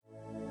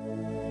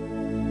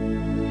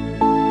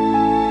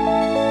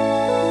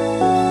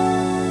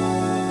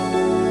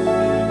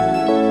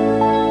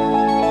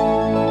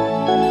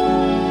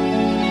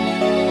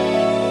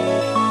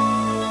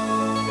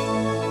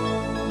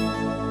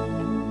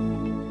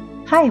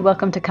Hi,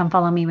 welcome to Come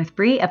Follow Me with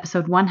Bree,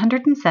 episode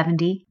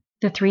 170,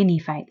 The Three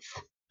Nephites.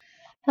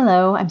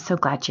 Hello, I'm so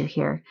glad you're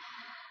here.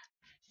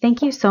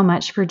 Thank you so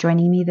much for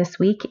joining me this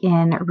week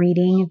in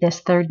reading this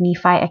third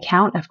Nephi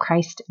account of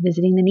Christ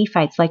visiting the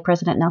Nephites like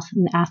President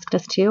Nelson asked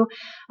us to.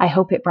 I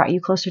hope it brought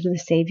you closer to the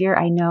Savior.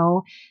 I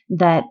know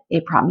that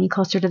it brought me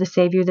closer to the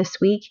Savior this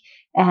week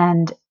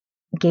and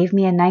gave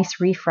me a nice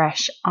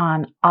refresh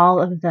on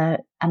all of the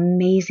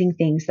amazing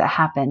things that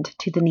happened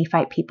to the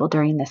Nephite people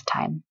during this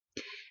time.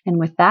 And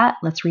with that,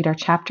 let's read our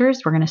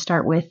chapters. We're going to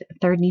start with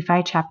 3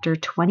 Nephi chapter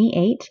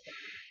 28.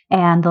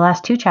 And the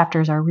last two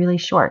chapters are really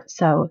short,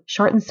 so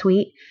short and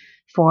sweet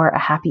for a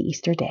happy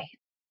Easter day.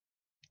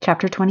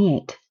 Chapter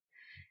 28.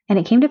 And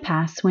it came to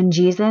pass, when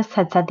Jesus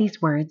had said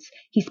these words,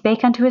 he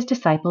spake unto his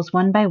disciples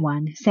one by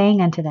one,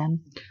 saying unto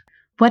them,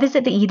 What is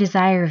it that ye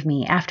desire of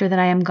me, after that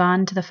I am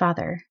gone to the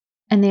Father?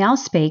 And they all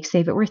spake,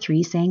 save it were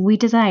three, saying, We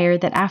desire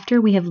that after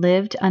we have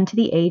lived unto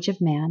the age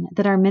of man,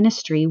 that our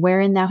ministry,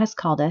 wherein thou hast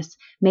called us,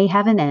 may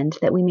have an end,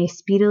 that we may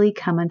speedily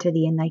come unto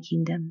thee in thy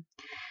kingdom.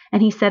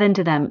 And he said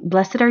unto them,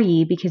 Blessed are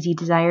ye, because ye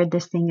desired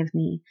this thing of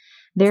me.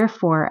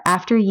 Therefore,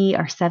 after ye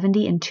are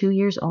 72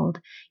 years old,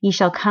 ye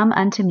shall come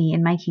unto me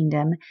in my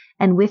kingdom,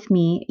 and with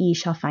me ye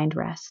shall find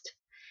rest.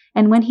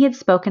 And when he had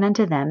spoken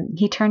unto them,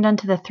 he turned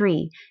unto the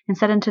three, and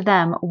said unto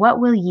them, What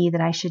will ye that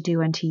I should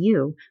do unto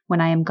you,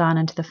 when I am gone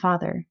unto the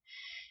Father?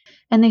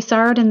 And they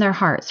sorrowed in their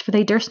hearts, for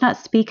they durst not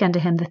speak unto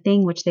him the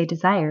thing which they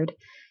desired.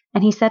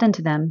 And he said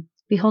unto them,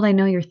 Behold, I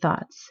know your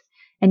thoughts.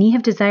 And ye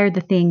have desired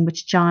the thing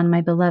which John, my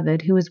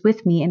beloved, who was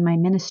with me in my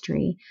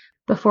ministry,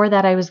 before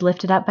that I was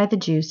lifted up by the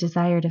Jews,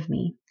 desired of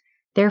me.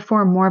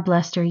 Therefore more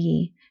blessed are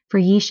ye, for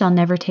ye shall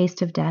never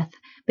taste of death,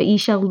 but ye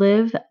shall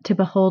live to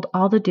behold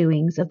all the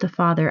doings of the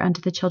Father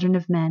unto the children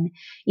of men,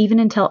 even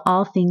until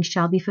all things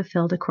shall be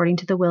fulfilled according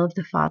to the will of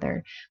the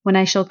Father, when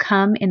I shall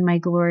come in my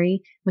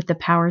glory with the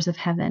powers of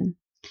heaven.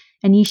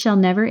 And ye shall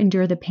never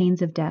endure the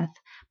pains of death.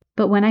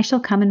 But when I shall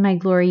come in my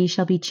glory, ye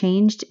shall be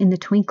changed in the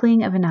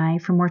twinkling of an eye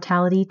from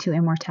mortality to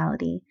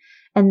immortality.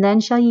 And then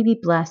shall ye be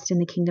blessed in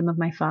the kingdom of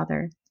my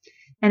Father.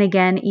 And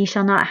again, ye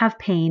shall not have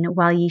pain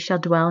while ye shall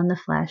dwell in the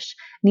flesh,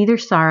 neither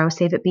sorrow,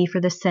 save it be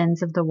for the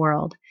sins of the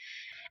world.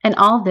 And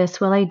all this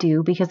will I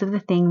do because of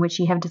the thing which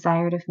ye have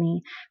desired of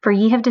me. For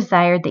ye have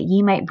desired that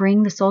ye might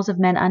bring the souls of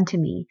men unto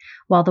me,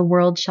 while the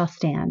world shall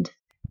stand.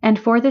 And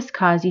for this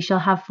cause ye shall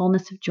have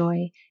fullness of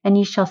joy, and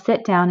ye shall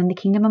sit down in the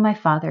kingdom of my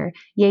Father.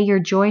 Yea, your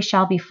joy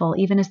shall be full,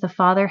 even as the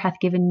Father hath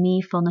given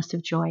me fullness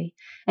of joy.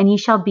 And ye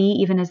shall be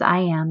even as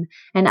I am,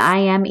 and I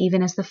am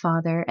even as the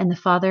Father, and the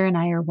Father and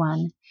I are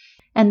one.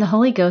 And the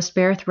Holy Ghost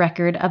beareth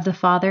record of the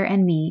Father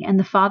and me, and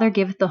the Father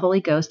giveth the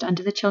Holy Ghost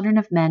unto the children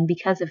of men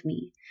because of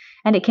me.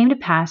 And it came to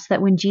pass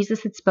that when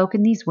Jesus had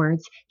spoken these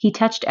words, he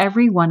touched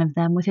every one of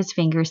them with his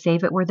finger,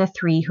 save it were the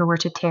three who were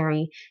to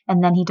tarry,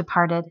 and then he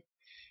departed.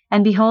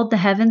 And behold, the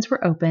heavens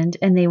were opened,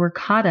 and they were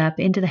caught up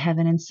into the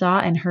heaven, and saw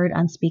and heard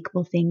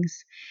unspeakable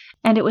things.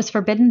 And it was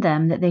forbidden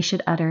them that they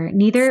should utter,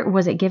 neither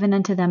was it given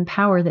unto them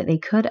power that they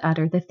could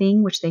utter the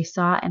thing which they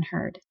saw and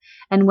heard.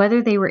 And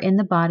whether they were in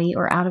the body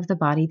or out of the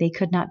body, they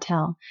could not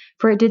tell,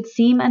 for it did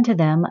seem unto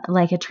them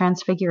like a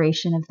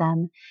transfiguration of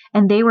them.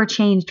 And they were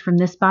changed from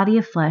this body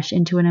of flesh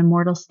into an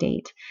immortal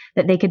state,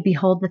 that they could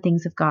behold the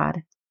things of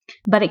God.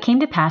 But it came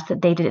to pass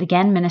that they did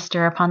again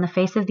minister upon the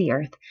face of the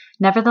earth.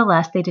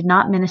 Nevertheless, they did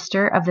not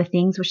minister of the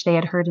things which they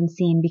had heard and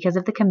seen, because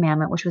of the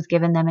commandment which was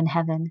given them in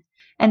heaven.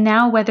 And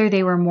now whether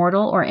they were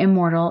mortal or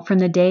immortal, from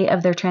the day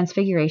of their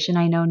transfiguration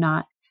I know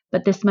not.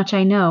 But this much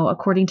I know,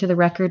 according to the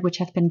record which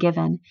hath been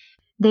given.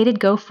 They did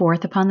go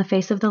forth upon the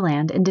face of the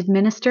land, and did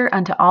minister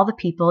unto all the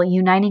people,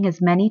 uniting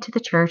as many to the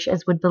church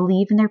as would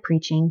believe in their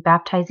preaching,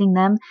 baptizing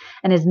them,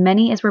 and as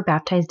many as were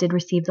baptized did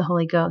receive the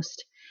Holy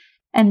Ghost.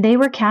 And they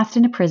were cast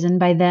into prison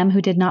by them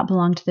who did not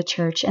belong to the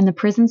church, and the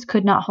prisons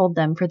could not hold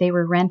them, for they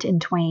were rent in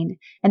twain.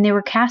 And they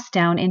were cast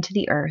down into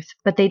the earth,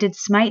 but they did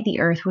smite the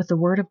earth with the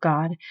word of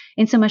God,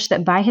 insomuch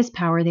that by his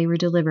power they were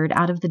delivered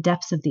out of the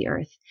depths of the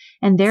earth,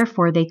 and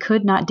therefore they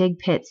could not dig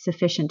pits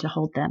sufficient to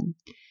hold them.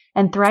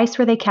 And thrice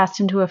were they cast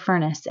into a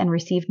furnace, and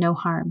received no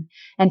harm.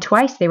 And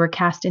twice they were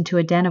cast into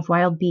a den of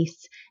wild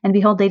beasts, and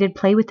behold, they did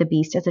play with the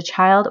beast as a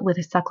child with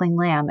a suckling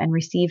lamb, and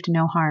received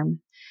no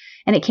harm.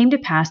 And it came to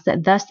pass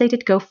that thus they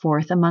did go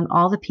forth among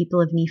all the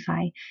people of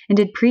Nephi, and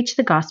did preach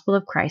the gospel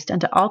of Christ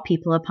unto all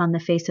people upon the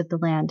face of the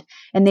land.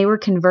 And they were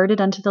converted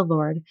unto the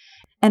Lord,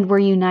 and were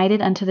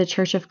united unto the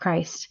church of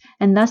Christ.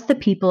 And thus the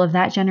people of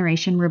that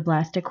generation were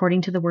blessed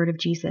according to the word of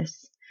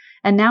Jesus.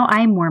 And now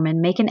I, Mormon,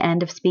 make an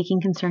end of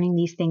speaking concerning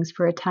these things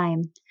for a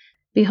time.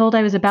 Behold,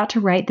 I was about to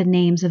write the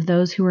names of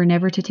those who were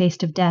never to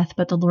taste of death,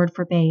 but the Lord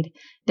forbade.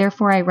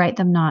 Therefore I write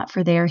them not,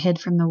 for they are hid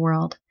from the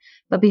world.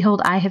 But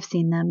behold, I have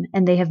seen them,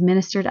 and they have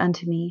ministered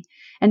unto me.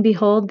 And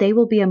behold, they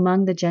will be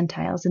among the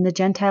Gentiles, and the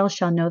Gentiles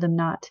shall know them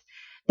not.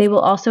 They will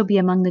also be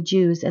among the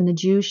Jews, and the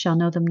Jews shall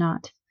know them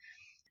not.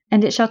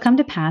 And it shall come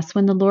to pass,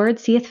 when the Lord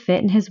seeth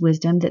fit in his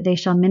wisdom, that they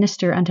shall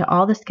minister unto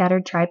all the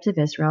scattered tribes of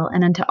Israel,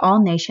 and unto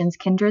all nations,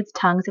 kindreds,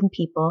 tongues, and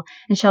people,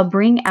 and shall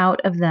bring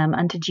out of them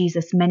unto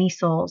Jesus many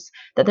souls,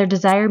 that their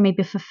desire may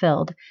be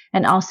fulfilled,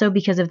 and also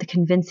because of the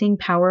convincing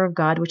power of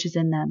God which is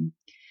in them.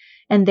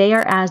 And they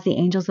are as the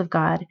angels of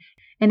God.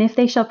 And if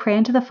they shall pray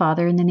unto the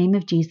Father in the name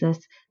of Jesus,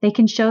 they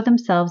can show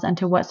themselves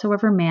unto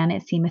whatsoever man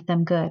it seemeth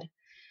them good.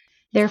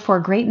 Therefore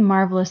great and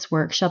marvelous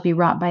work shall be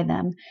wrought by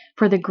them,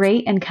 for the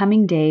great and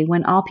coming day,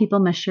 when all people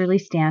must surely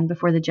stand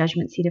before the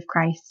judgment seat of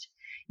Christ.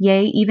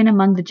 Yea, even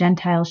among the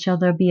Gentiles shall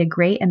there be a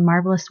great and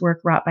marvelous work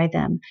wrought by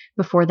them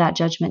before that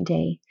judgment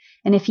day.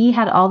 And if ye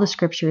had all the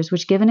scriptures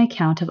which give an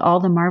account of all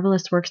the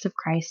marvelous works of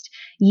Christ,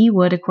 ye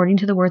would, according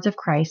to the words of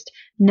Christ,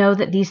 know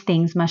that these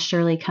things must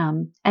surely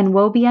come. And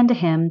woe be unto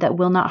him that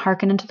will not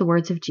hearken unto the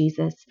words of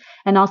Jesus,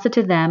 and also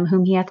to them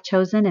whom he hath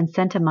chosen and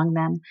sent among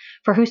them.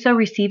 For whoso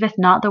receiveth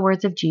not the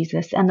words of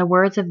Jesus, and the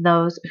words of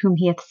those whom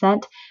he hath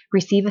sent,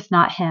 receiveth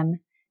not him,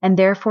 and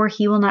therefore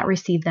he will not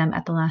receive them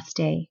at the last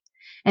day.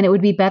 And it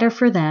would be better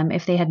for them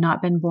if they had not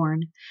been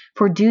born.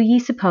 For do ye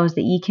suppose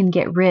that ye can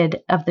get rid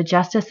of the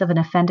justice of an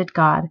offended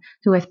God,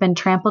 who hath been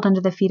trampled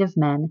under the feet of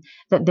men,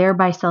 that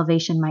thereby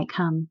salvation might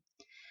come?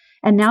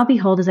 And now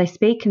behold, as I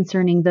spake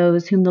concerning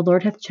those whom the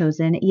Lord hath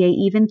chosen, yea,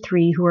 even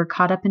 3 who were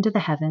caught up into the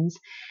heavens,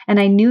 and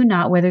I knew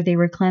not whether they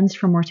were cleansed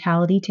from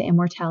mortality to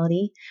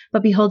immortality.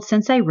 But behold,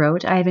 since I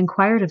wrote, I have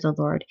inquired of the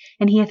Lord,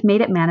 and he hath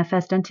made it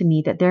manifest unto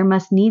me that there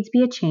must needs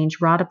be a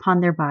change wrought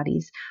upon their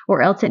bodies,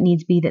 or else it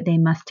needs be that they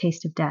must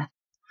taste of death.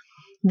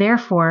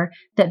 Therefore,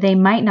 that they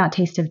might not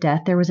taste of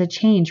death, there was a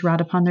change wrought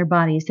upon their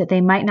bodies, that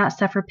they might not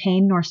suffer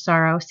pain nor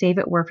sorrow, save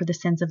it were for the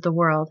sins of the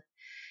world.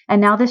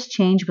 And now this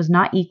change was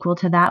not equal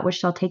to that which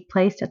shall take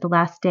place at the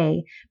last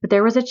day, but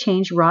there was a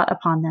change wrought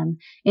upon them,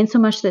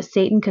 insomuch that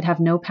Satan could have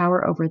no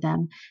power over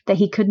them, that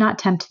he could not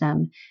tempt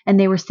them, and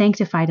they were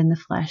sanctified in the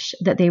flesh,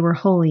 that they were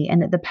holy,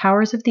 and that the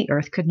powers of the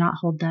earth could not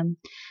hold them.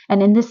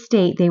 And in this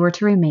state they were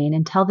to remain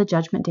until the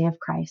judgment day of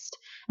Christ.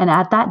 And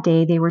at that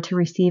day they were to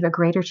receive a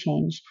greater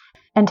change,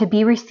 and to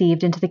be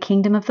received into the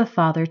kingdom of the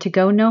Father, to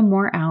go no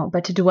more out,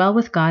 but to dwell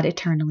with God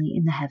eternally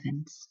in the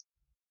heavens.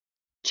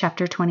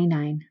 Chapter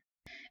 29.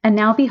 And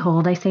now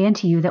behold, I say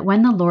unto you that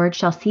when the Lord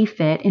shall see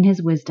fit in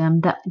his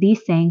wisdom that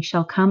these sayings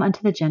shall come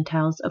unto the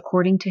Gentiles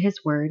according to his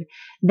word,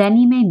 then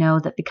ye may know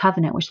that the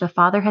covenant which the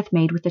Father hath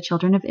made with the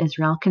children of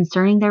Israel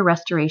concerning their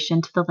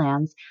restoration to the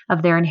lands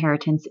of their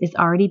inheritance is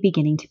already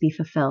beginning to be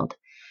fulfilled.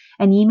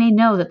 And ye may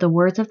know that the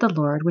words of the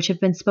Lord, which have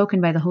been spoken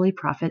by the holy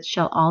prophets,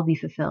 shall all be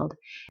fulfilled.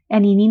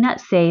 And ye need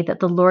not say that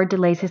the Lord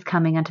delays his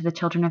coming unto the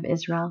children of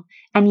Israel.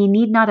 And ye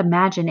need not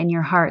imagine in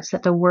your hearts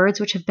that the words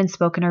which have been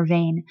spoken are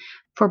vain.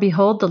 For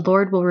behold, the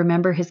Lord will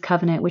remember his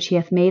covenant which he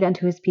hath made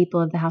unto his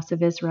people of the house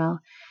of Israel.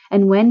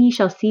 And when ye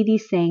shall see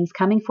these sayings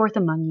coming forth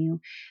among you,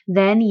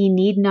 then ye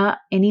need not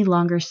any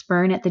longer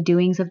spurn at the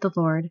doings of the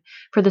Lord,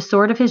 for the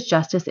sword of his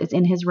justice is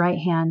in his right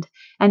hand.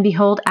 And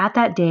behold, at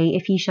that day,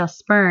 if ye shall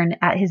spurn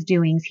at his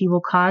doings, he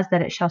will cause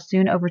that it shall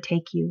soon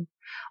overtake you.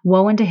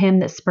 Woe unto him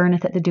that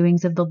spurneth at the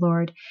doings of the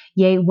Lord,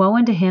 yea, woe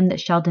unto him that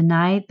shall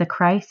deny the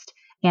Christ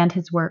and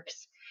his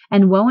works.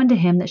 And woe unto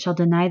him that shall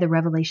deny the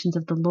revelations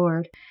of the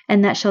Lord,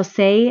 and that shall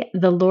say,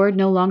 the Lord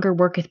no longer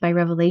worketh by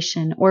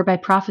revelation, or by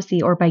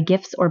prophecy, or by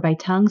gifts, or by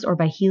tongues, or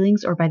by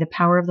healings, or by the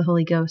power of the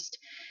Holy Ghost.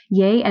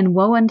 Yea, and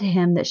woe unto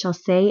him that shall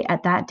say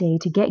at that day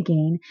to get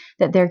gain,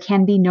 that there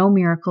can be no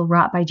miracle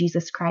wrought by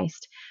Jesus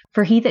Christ.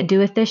 For he that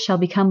doeth this shall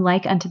become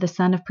like unto the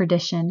son of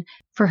perdition,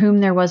 for whom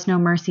there was no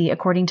mercy,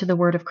 according to the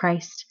word of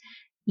Christ.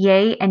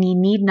 Yea, and ye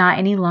need not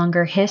any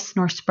longer hiss,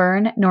 nor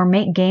spurn, nor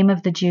make game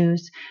of the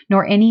Jews,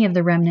 nor any of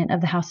the remnant of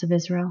the house of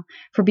Israel.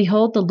 For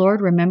behold, the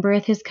Lord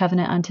remembereth his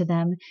covenant unto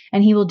them,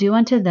 and he will do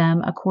unto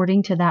them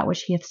according to that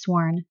which he hath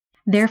sworn.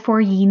 Therefore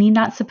ye need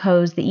not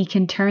suppose that ye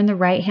can turn the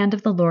right hand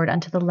of the Lord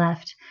unto the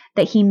left,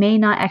 that he may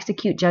not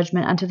execute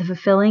judgment unto the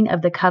fulfilling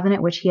of the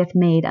covenant which he hath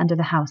made unto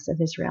the house of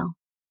Israel.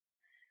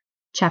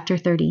 Chapter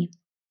 30.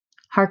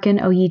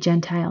 Hearken, O ye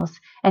Gentiles,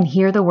 and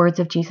hear the words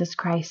of Jesus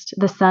Christ,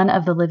 the Son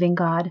of the living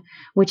God,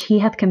 which he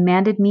hath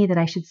commanded me that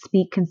I should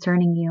speak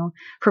concerning you.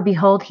 For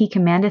behold, he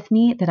commandeth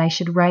me that I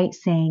should write,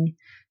 saying,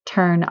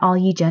 Turn, all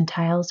ye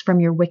Gentiles, from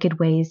your wicked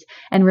ways,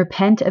 and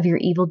repent of your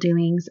evil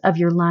doings, of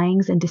your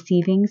lyings and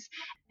deceivings,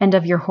 and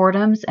of your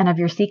whoredoms, and of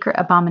your secret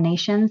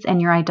abominations,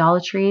 and your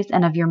idolatries,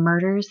 and of your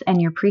murders,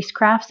 and your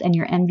priestcrafts, and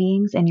your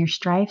envyings, and your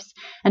strifes,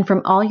 and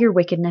from all your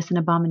wickedness and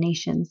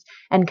abominations,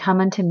 and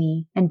come unto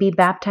me, and be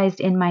baptized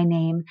in my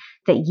name,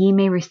 that ye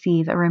may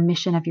receive a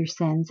remission of your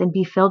sins, and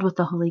be filled with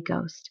the Holy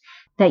Ghost,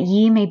 that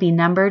ye may be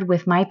numbered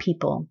with my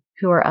people,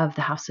 who are of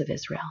the house of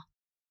Israel.